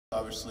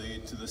obviously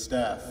to the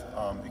staff.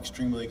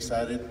 Extremely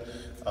excited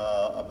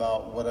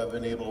about what I've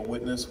been able to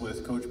witness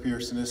with Coach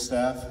Pierce and his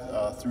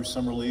staff through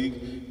Summer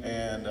League.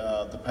 And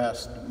the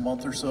past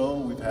month or so,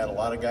 we've had a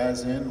lot of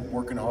guys in,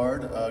 working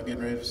hard, getting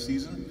ready for the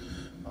season.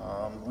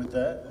 With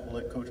that, I'll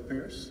let Coach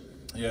Pierce.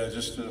 Yeah,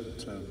 just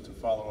to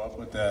follow up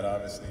with that,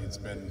 obviously it's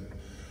been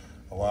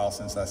a while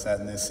since I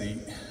sat in this seat,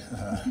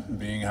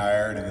 being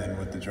hired, and then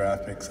with the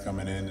draft picks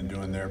coming in and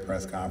doing their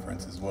press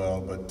conference as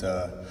well. But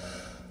a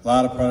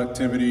lot of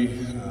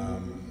productivity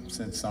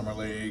since Summer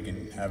League,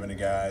 and having the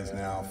guys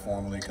now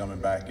formally coming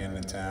back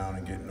into town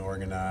and getting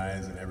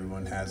organized, and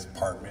everyone has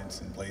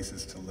apartments and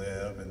places to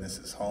live, and this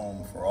is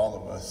home for all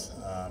of us.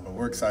 But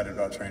we're excited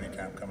about training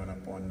camp coming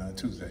up on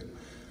Tuesday.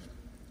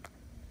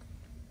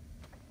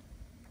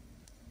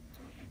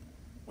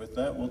 With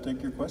that, we'll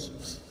take your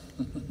questions.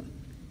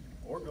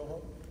 Or go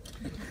home.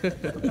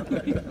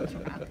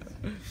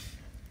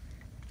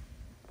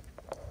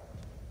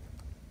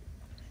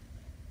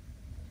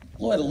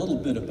 Lloyd, a little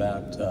bit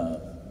about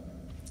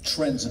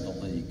trends in the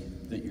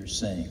league that you're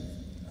seeing.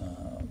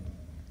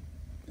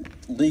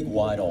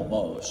 League-wide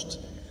almost.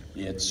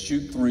 It's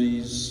shoot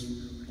threes,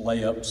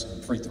 layups,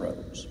 and free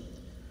throws.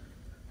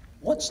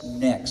 What's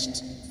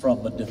next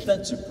from a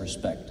defensive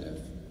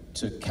perspective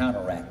to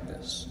counteract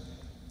this?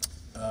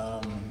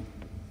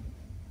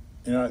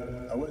 You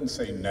know, I wouldn't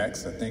say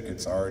next. I think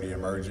it's already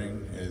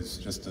emerging, is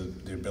just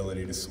the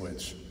ability to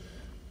switch.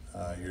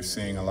 You're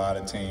seeing a lot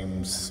of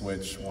teams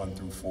switch 1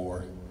 through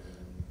 4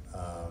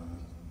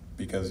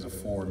 because of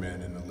 4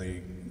 men in the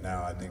league.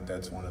 Now, I think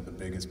that's one of the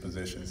biggest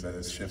positions that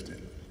has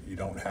shifted. You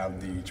don't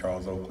have the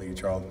Charles Oakley,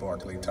 Charles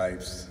Barkley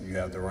types. You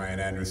have the Ryan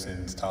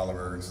Andersons,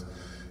 Tollivers,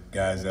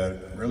 guys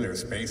that really are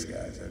space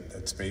guys,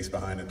 that space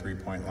behind the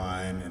three-point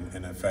line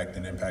and affect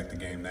and impact the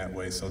game that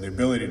way. So the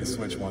ability to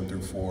switch 1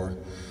 through 4,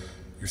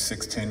 your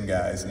 6'10"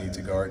 guys need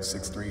to guard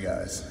 6'3"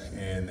 guys,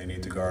 and they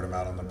need to guard them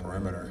out on the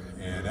perimeter.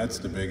 And that's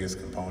the biggest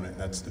component.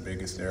 That's the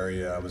biggest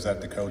area. I was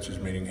at the coaches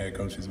meeting, head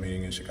coaches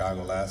meeting in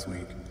Chicago last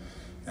week,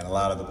 and a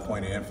lot of the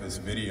point of emphasis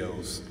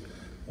videos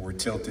were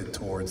tilted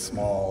towards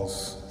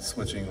smalls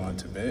switching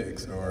onto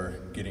bigs or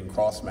getting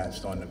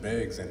cross-matched on the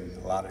bigs, and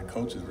a lot of the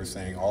coaches were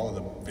saying all of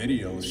the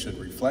videos should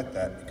reflect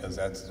that, because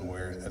that's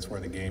where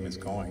the game is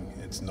going.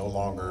 It's no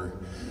longer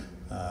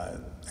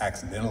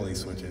accidentally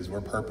switches.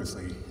 We're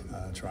purposely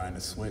trying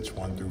to switch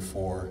 1 through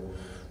 4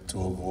 to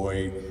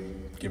avoid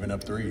giving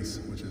up threes,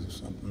 which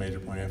is a major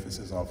point of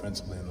emphasis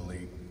offensively in the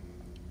league.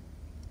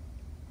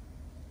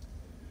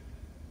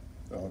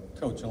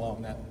 Coach,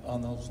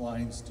 on those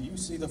lines, do you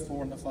see the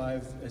 4 and the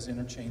 5 as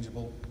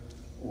interchangeable,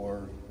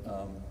 or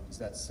is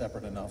that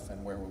separate enough,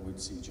 and where would we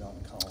see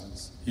John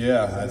Collins?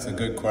 Yeah, that's a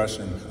good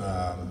question.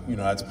 You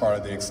know, that's part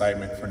of the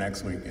excitement for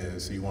next week,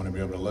 is you want to be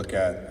able to look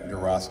at your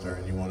roster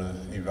and you want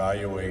to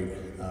evaluate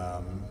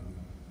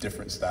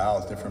different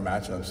styles, different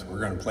matchups. We're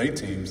going to play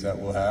teams that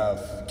will have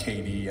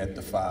KD at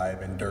the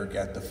 5 and Dirk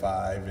at the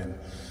 5, and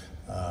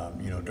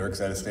you know,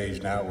 Dirk's at a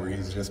stage now where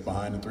he's just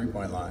behind the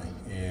three-point line,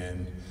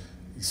 and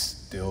he's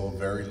still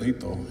very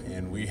lethal,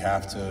 and we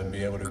have to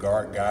be able to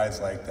guard guys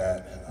like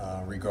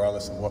that,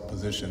 regardless of what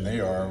position they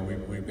are.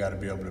 We've got to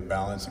be able to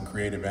balance and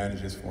create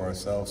advantages for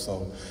ourselves.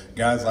 So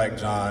guys like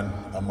John,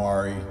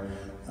 Omari,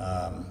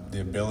 the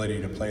ability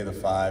to play the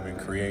 5 and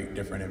create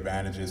different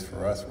advantages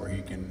for us, where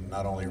he can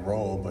not only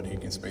roll, but he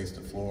can space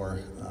the floor.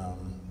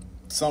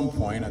 At some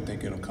point, I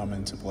think it'll come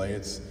into play.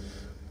 It's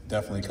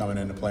definitely coming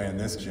into play in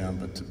this gym,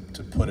 but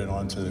to put it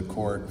onto the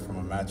court from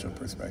a matchup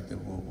perspective,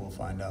 we'll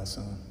find out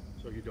soon.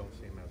 So you don't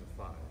see him as a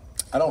 5?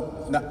 I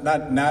don't,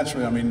 not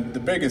naturally. I mean,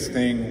 the biggest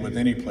thing with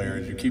any player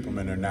is you keep them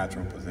in their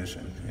natural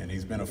position. And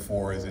he's been a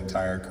 4 his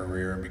entire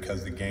career.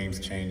 Because the game's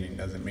changing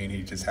doesn't mean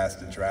he just has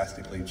to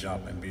drastically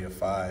jump and be a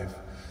 5.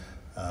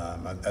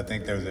 I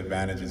think there's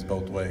advantages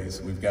both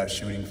ways. We've got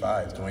shooting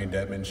 5s. Dwayne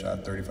Dedmon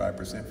shot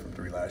 35% from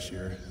 3 last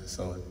year.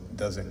 So it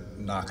doesn't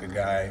knock a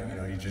guy. You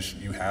know,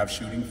 you have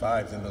shooting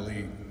 5s in the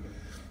league.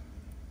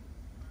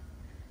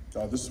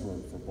 This is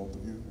for both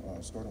of you.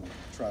 Starting with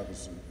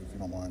Travis, if you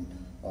don't mind.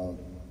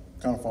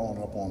 Kind of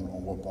following up on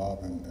what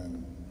Bob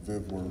and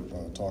Viv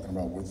were talking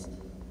about with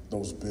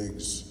those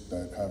bigs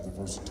that have the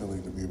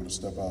versatility to be able to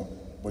step out.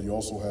 But you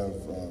also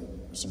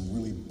have some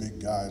really big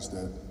guys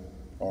that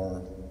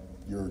are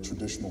your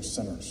traditional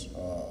centers,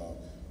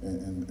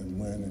 and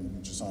Len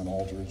and Jason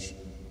Aldridge.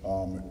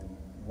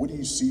 What do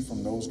you see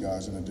from those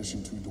guys in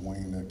addition to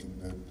Dwayne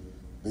that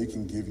they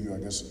can give you? I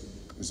guess,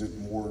 is it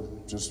more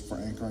just for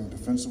anchoring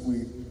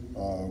defensively?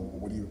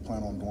 What do you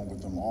plan on doing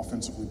with them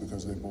offensively,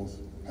 because they both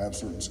have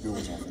certain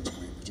skills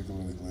offensively,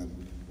 particularly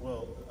Len?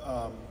 Well,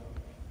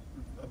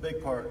 a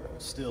big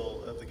part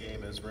still of the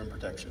game is rim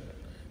protection,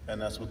 and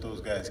that's what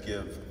those guys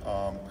give.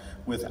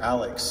 With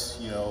Alex,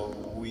 you know,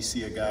 we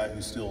see a guy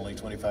who's still only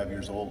 25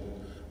 years old,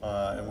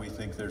 and we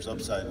think there's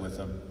upside with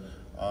him.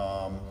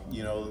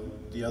 You know,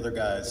 the other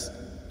guys,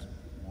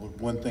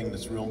 one thing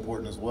that's real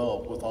important as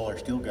well, with all our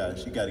skill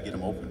guys, you got to get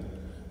them open.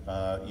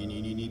 You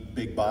need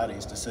big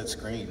bodies to set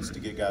screens to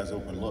get guys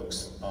open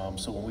looks.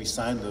 So when we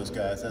sign those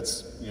guys,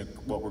 that's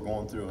what we're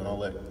going through, and I'll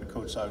let the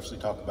coach obviously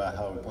talk about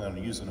how we plan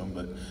on using them.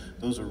 But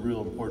those are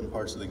real important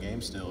parts of the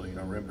game still.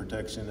 Rim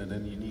protection, and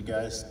then you need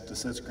guys to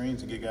set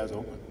screens and get guys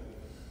open.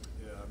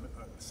 Yeah,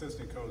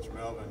 assistant coach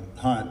Melvin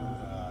Hunt.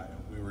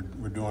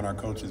 We're doing our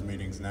coaches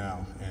meetings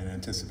now in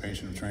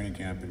anticipation of training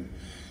camp, and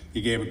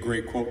he gave a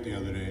great quote the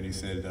other day, and he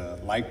said,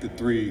 "Like the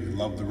three,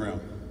 love the rim."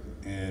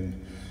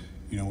 And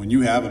when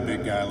you have a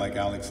big guy like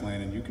Alex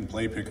Len and you can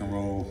play pick and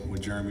roll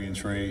with Jeremy and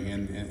Trae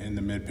in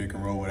the mid pick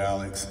and roll with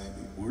Alex,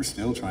 we're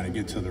still trying to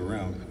get to the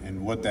rim.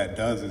 And what that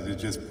does is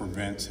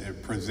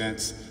it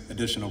presents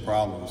additional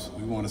problems.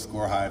 We want to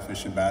score high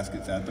efficient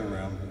baskets at the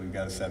rim. We've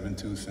got a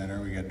 7-2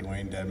 center. We got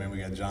Dwayne Dedman. We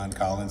got John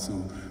Collins,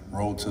 who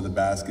rolled to the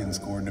basket and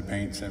scored in the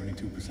paint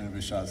 72% of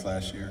his shots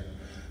last year.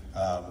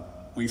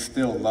 We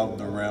still love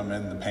the rim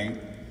and the paint,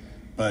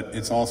 but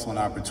it's also an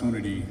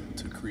opportunity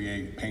to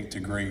create paint to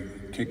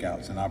great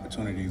kickouts and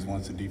opportunities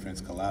once the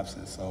defense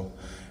collapses. So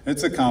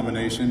it's a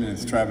combination,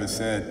 as Travis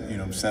said,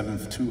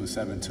 7-2 is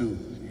 7-2.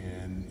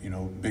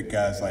 And, big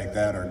guys like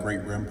that are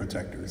great rim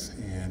protectors.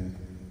 And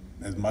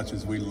as much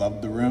as we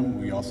love the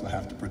rim, we also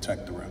have to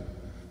protect the rim.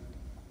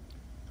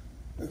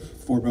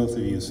 For both of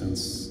you,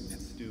 since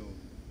it's still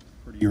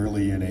pretty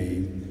early in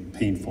a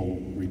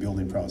painful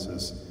rebuilding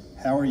process,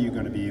 how are you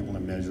going to be able to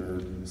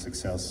measure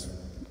success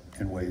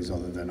in ways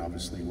other than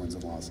obviously wins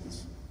and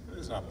losses?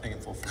 It's not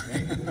painful for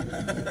me.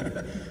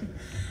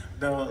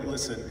 No,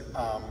 listen,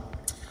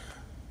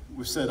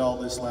 we've said all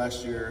this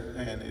last year,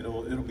 and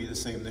it'll be the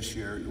same this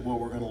year. What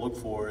we're going to look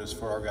for is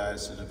for our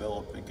guys to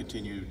develop and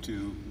continue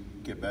to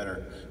get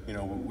better.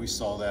 We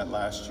saw that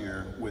last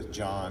year with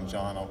John.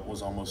 John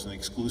was almost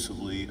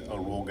exclusively a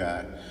role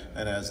guy,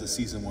 and as the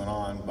season went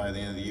on, by the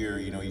end of the year,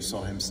 you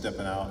saw him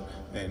stepping out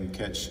and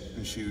catch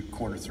and shoot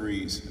corner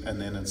threes.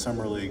 And then in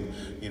summer league,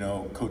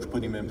 coach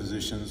put him in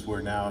positions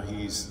where now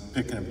he's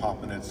picking and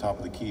popping at the top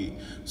of the key.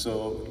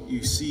 So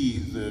you see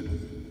the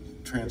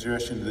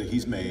transgression that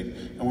he's made,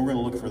 and we're going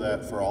to look for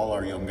that for all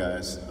our young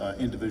guys,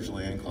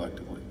 individually and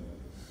collectively.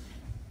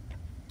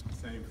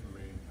 Same for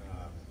me.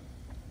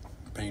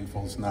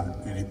 Painful is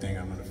not anything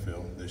I'm going to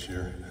feel this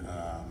year.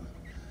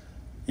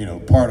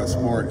 Part of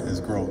sport is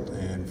growth,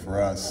 and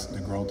for us, the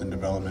growth and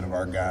development of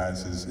our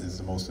guys is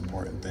the most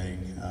important thing.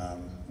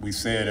 We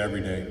say it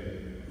every day,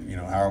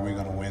 how are we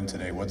going to win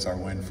today? What's our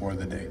win for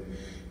the day?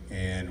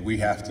 And we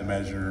have to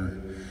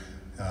measure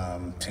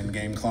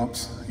 10-game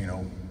clumps.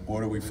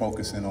 What are we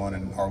focusing on,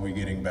 and are we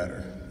getting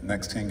better?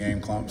 Next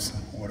 10-game clumps,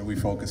 what are we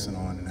focusing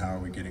on, and how are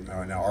we getting?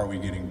 Now, are we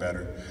getting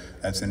better?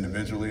 That's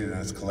individually, and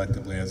that's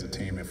collectively as a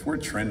team. If we're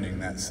trending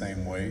that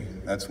same way,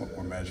 that's what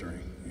we're measuring.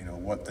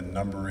 What the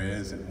number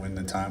is and when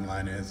the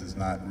timeline is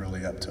not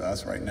really up to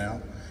us right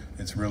now.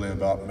 It's really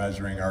about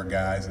measuring our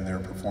guys and their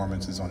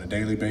performances on a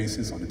daily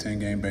basis, on a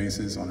 10-game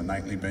basis, on a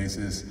nightly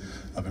basis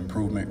of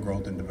improvement,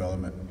 growth, and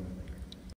development.